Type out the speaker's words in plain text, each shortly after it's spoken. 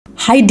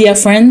Hi dear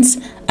friends,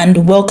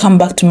 and welcome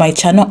back to my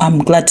channel. I'm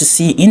glad to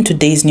see you in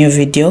today's new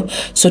video.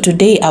 So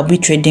today I'll be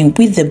trading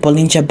with the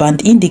Bollinger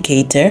Band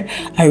indicator.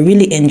 I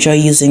really enjoy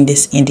using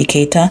this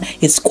indicator.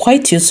 It's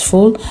quite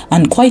useful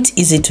and quite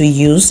easy to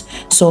use.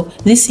 So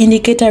this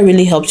indicator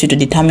really helps you to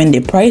determine the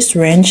price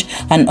range,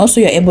 and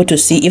also you're able to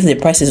see if the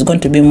price is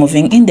going to be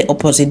moving in the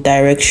opposite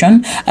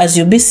direction, as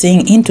you'll be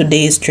seeing in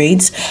today's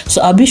trades.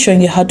 So I'll be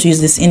showing you how to use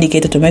this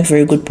indicator to make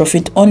very good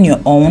profit on your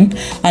own.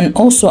 And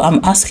also I'm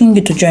asking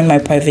you to join my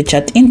private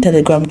chat in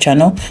Telegram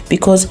channel,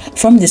 because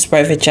from this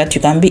private chat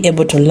you can be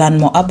able to learn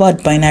more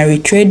about binary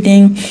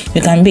trading.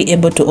 You can be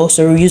able to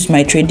also use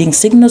my trading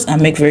signals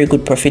and make very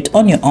good profit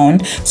on your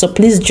own. So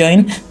please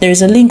join. There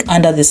is a link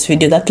under this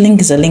video. That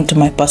link is a link to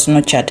my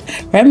personal chat.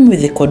 Write me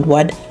with the code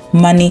word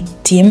money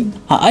team.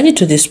 I'll add you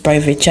to this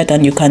private chat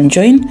and you can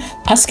join,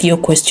 ask your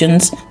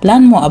questions,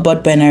 learn more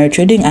about binary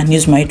trading and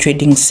use my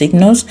trading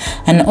signals.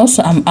 And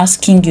also I'm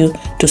asking you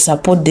to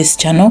support this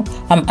channel.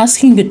 I'm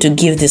asking you to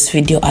give this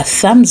video a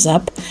thumbs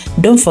up.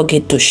 Don't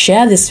forget to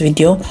share this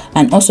video,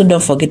 and also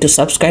don't forget to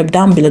subscribe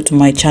down below to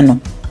my channel.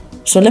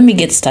 So let me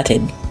get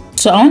started.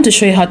 So I want to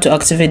show you how to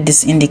activate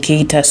this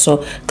indicator.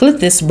 So click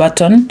this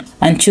button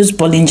and choose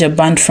Bollinger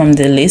Band from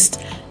the list.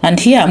 And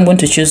here I'm going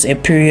to choose a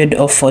period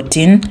of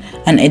 14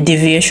 and a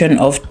deviation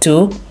of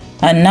 2.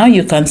 And now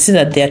you can see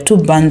that there are two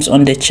bands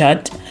on the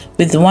chart,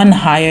 with one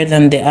higher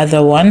than the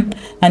other one.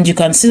 And you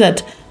can see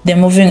that the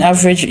moving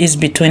average is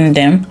between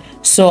them.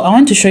 So I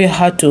want to show you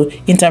how to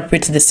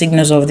interpret the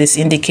signals of this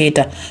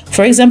indicator.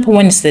 For example,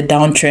 when it's the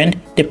downtrend,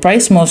 the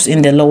price moves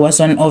in the lower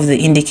zone of the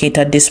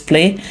indicator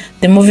display.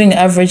 The moving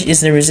average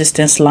is the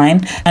resistance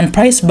line, and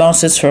price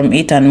bounces from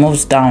it and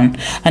moves down.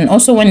 And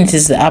also when it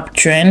is the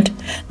uptrend,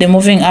 the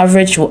moving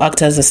average will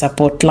act as the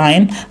support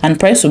line, and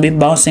price will be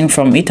bouncing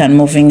from it and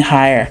moving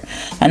higher.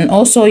 And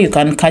also you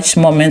can catch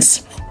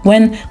moments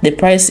when the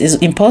price is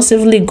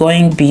impulsively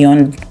going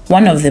beyond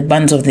one of the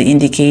bands of the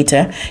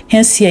indicator.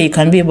 Hence here you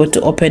can be able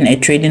to open a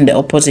trade in the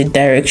opposite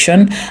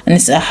direction, and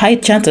it's a high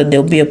chance that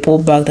there will be a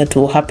pullback that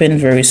will happen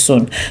very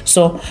soon.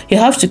 So you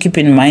have to keep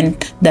in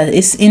mind that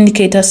this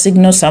indicator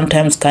signal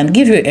sometimes can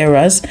give you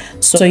errors,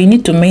 so you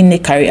need to mainly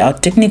carry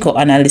out technical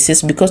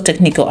analysis, because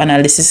technical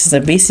analysis is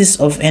the basis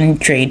of any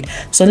trade.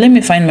 So let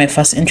me find my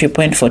first entry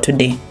point for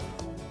today.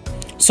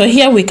 So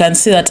here we can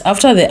see that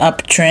after the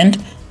uptrend,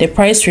 the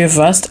price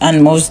reversed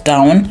and moves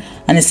down,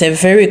 and it's a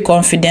very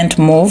confident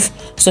move.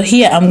 So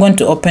here I'm going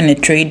to open a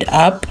trade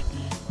up,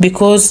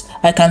 because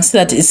I can see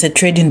that it's a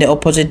trade in the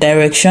opposite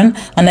direction,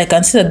 and I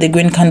can see that the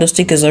green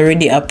candlestick has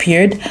already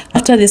appeared.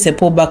 After this, a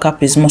pullback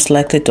up is most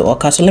likely to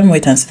occur. So let me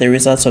wait and see the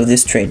results of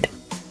this trade.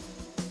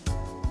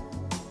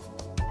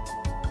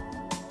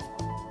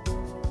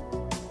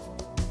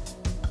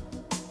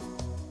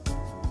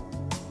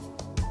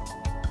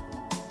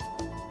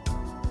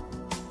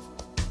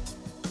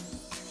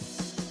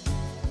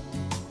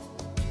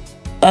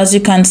 As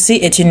you can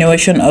see,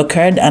 attenuation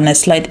occurred and a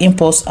slight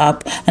impulse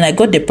up, and I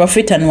got the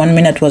profit, and 1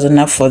 minute was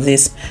enough for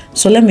this.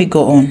 So let me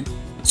go on.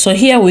 So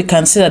here we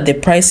can see that the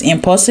price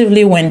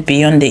impulsively went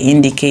beyond the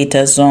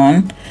indicator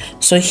zone.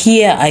 So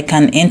here I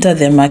can enter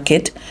the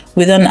market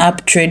with an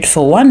up trade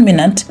for 1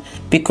 minute,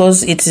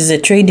 because it is a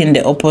trade in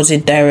the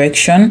opposite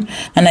direction,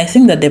 and I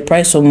think that the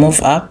price will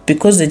move up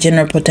because the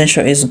general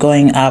potential is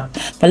going up.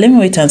 But let me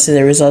wait and see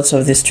the results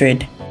of this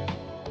trade.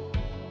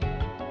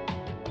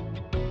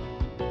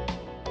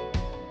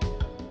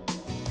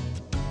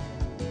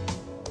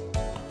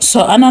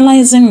 So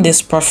analyzing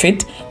this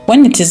profit,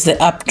 when it is the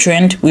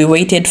uptrend, we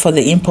waited for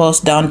the impulse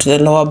down to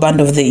the lower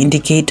band of the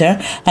indicator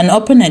and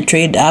open a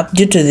trade up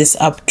due to this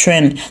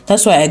uptrend.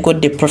 That's why I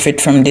got the profit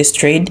from this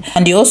trade,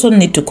 and you also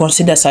need to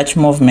consider such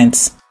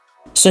movements.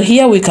 So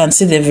here we can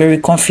see the very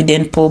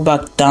confident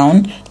pullback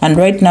down, and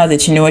right now the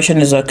attenuation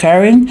is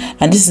occurring,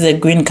 and this is the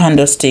green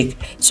candlestick.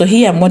 So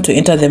here I'm going to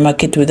enter the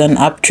market with an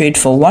up trade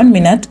for 1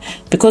 minute,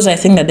 because I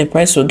think that the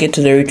price will get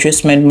to the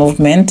retracement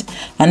movement,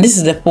 and this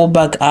is the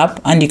pullback up,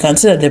 and you can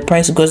see that the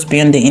price goes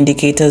beyond the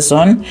indicator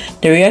zone.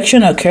 The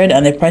reaction occurred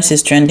and the price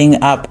is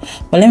trending up.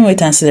 But let me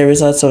wait and see the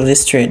results of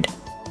this trade.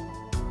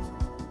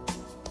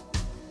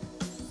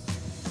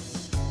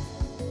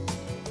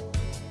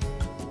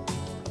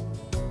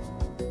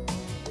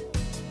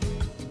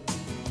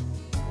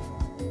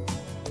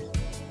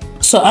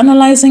 So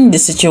analyzing the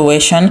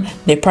situation,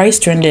 the price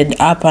trended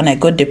up and I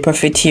got the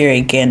profit here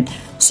again.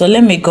 So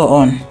let me go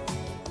on.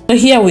 So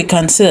here we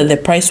can see that the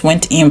price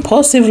went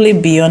impulsively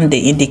beyond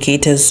the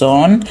indicator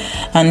zone,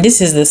 and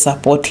this is the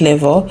support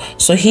level.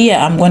 So here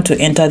I'm going to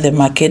enter the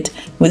market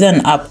with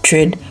an up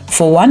trade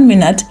for 1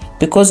 minute,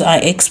 because I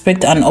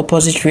expect an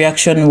opposite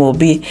reaction will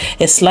be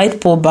a slight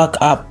pullback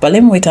up. But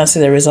let me wait and see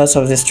the results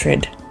of this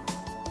trade.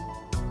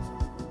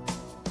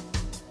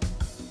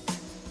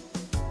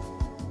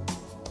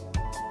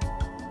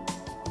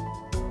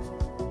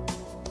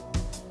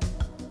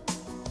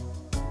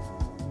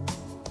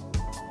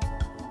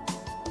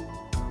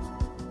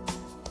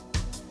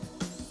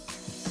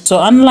 So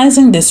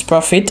analyzing this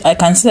profit, I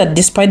can see that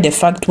despite the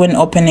fact when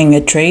opening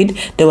a trade,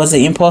 there was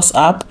an impulse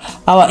up,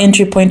 our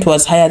entry point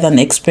was higher than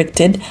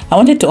expected. I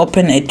wanted to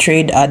open a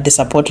trade at the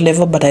support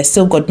level, but I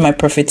still got my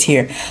profit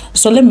here.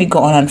 So let me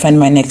go on and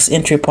find my next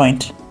entry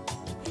point.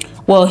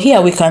 Well,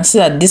 here we can see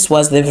that this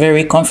was the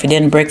very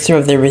confident breakthrough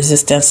of the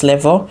resistance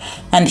level,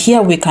 and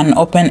here we can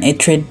open a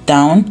trade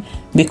down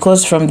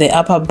because from the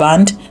upper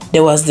band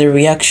there was the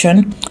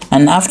reaction,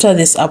 and after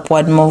this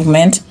upward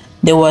movement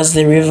there was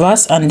the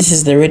reverse, and this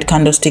is the red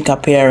candlestick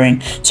appearing.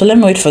 So let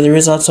me wait for the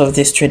results of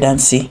this trade and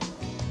see.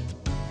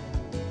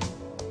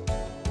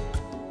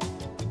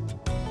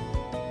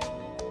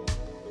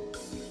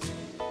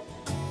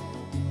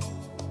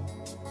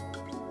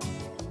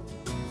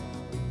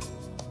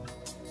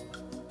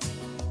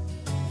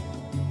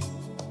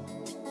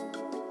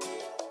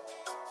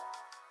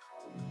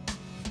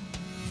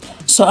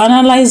 So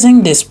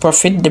analyzing this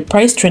profit, the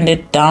price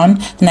trended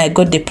down and I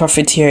got the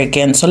profit here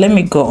again. So let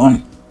me go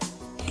on.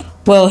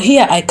 Well,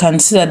 here I can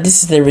see that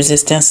this is the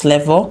resistance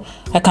level.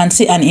 I can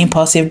see an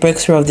impulsive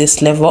breakthrough of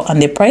this level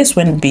and the price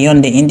went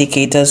beyond the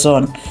indicator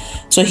zone.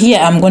 So here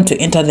I'm going to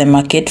enter the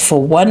market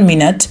for 1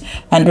 minute,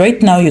 and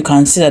right now you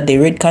can see that the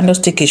red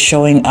candlestick is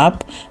showing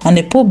up and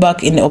the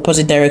pullback in the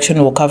opposite direction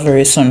will occur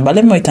very soon. But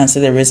let me wait and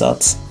see the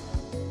results.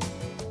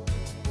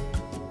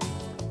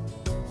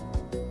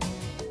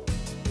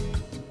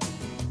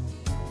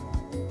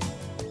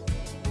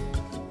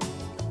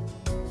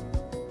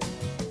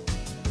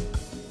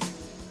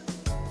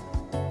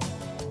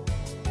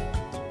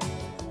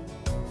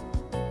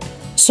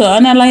 So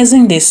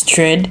analyzing this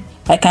trade,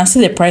 I can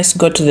see the price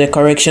go to the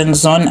correction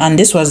zone and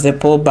this was the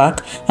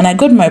pullback, and I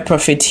got my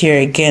profit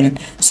here again.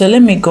 So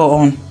let me go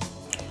on.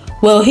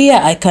 Well, here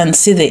I can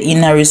see the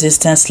inner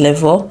resistance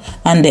level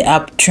and the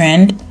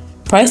uptrend.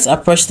 Price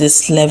approached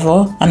this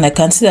level and I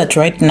can see that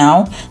right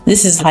now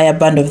this is higher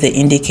band of the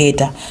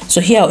indicator.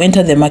 So here I'll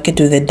enter the market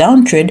with a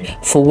down trade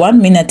for 1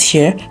 minute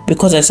here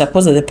because I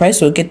suppose that the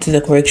price will get to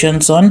the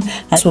correction zone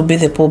and this will be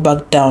the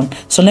pullback down.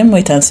 So let me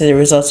wait and see the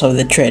results of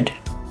the trade.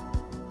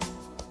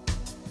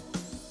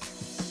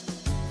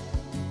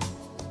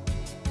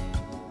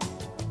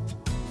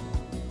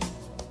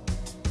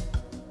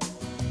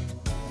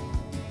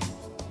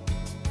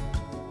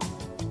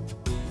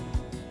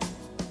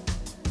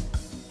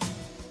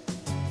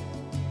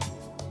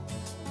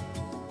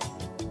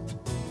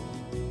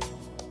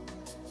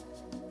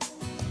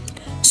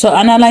 So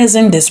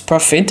analyzing this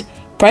profit,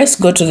 price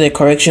go to the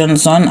correction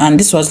zone and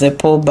this was the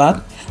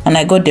pullback and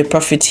I got the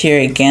profit here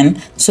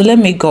again. So let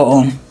me go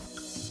on.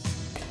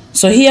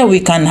 So here we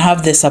can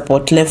have the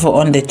support level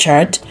on the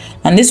chart,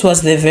 and this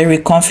was the very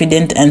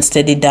confident and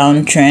steady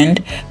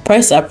downtrend.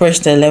 Price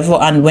approached the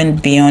level and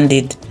went beyond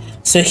it.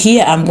 So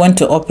here I'm going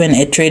to open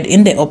a trade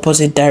in the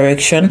opposite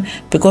direction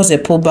because a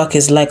pullback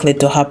is likely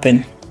to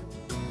happen.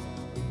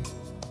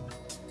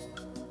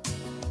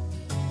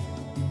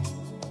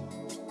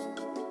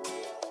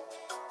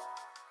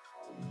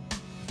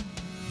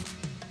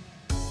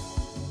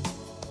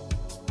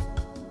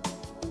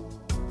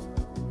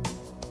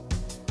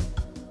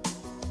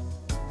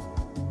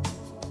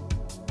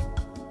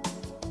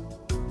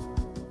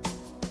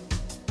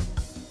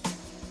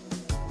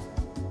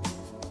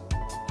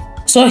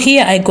 So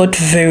here I got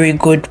very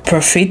good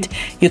profit.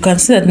 You can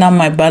see that now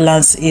my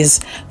balance is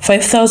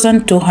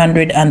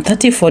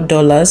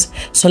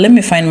 $5,234. So let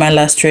me find my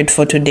last trade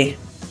for today.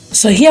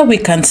 So here we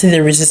can see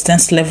the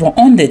resistance level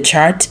on the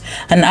chart,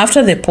 and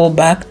after the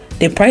pullback,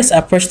 the price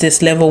approached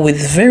this level with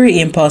very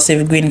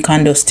impulsive green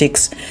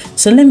candlesticks.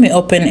 So let me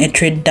open a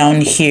trade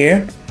down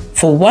here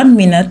for 1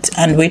 minute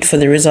and wait for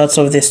the results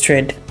of this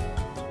trade.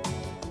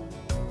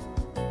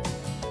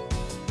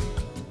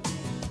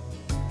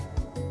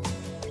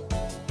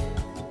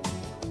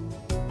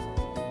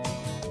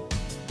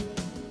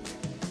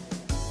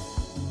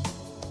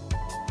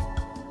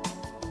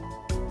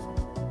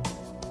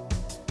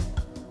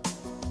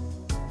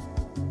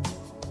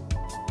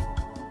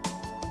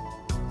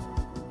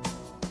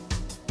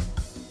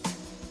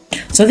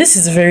 So this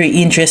is very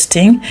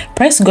interesting.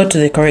 Price got to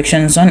the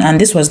correction zone and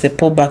this was the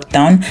pullback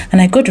down,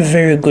 and I got a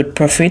very good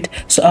profit.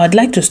 So I'd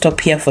like to stop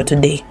here for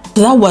today.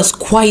 So that was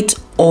quite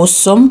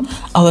awesome.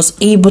 I was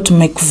able to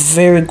make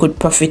very good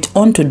profit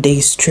on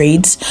today's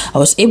trades. I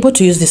was able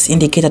to use this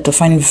indicator to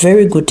find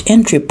very good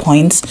entry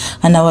points,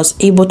 and I was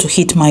able to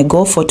hit my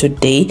goal for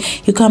today.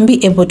 You can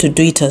be able to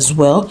do it as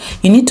well.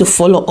 You need to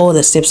follow all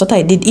the steps that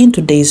I did in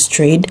today's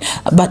trade,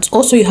 but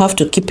also you have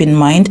to keep in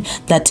mind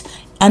that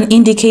an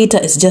indicator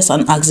is just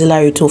an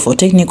auxiliary tool for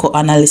technical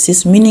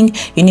analysis, meaning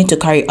you need to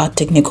carry out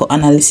technical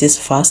analysis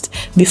first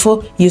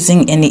before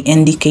using any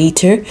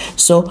indicator.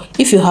 So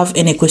if you have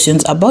any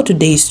questions about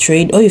today's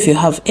trade, or if you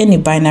have any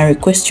binary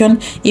question,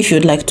 if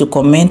you'd like to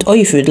comment, or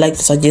if you'd like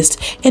to suggest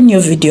any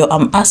video,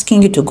 I'm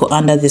asking you to go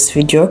under this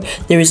video.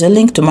 There is a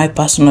link to my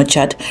personal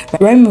chat.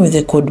 Write me with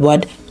the code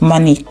word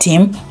money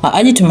team. I'll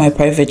add you to my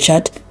private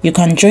chat. You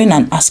can join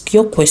and ask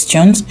your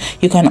questions.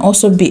 You can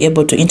also be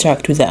able to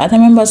interact with the other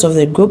members of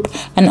the group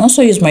and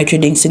also use my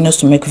trading signals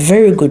to make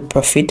very good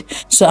profit.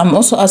 So I'm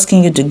also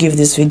asking you to give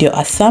this video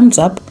a thumbs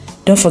up,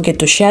 Don't forget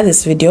to share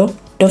this video.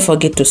 Don't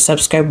forget to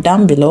subscribe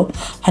down below,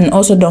 and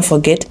also don't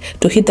forget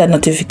to hit that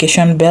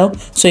notification bell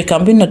so you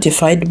can be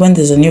notified when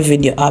there's a new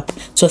video up.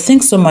 So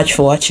thanks so much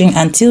for watching.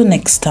 Until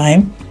next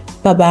time,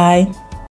 bye bye.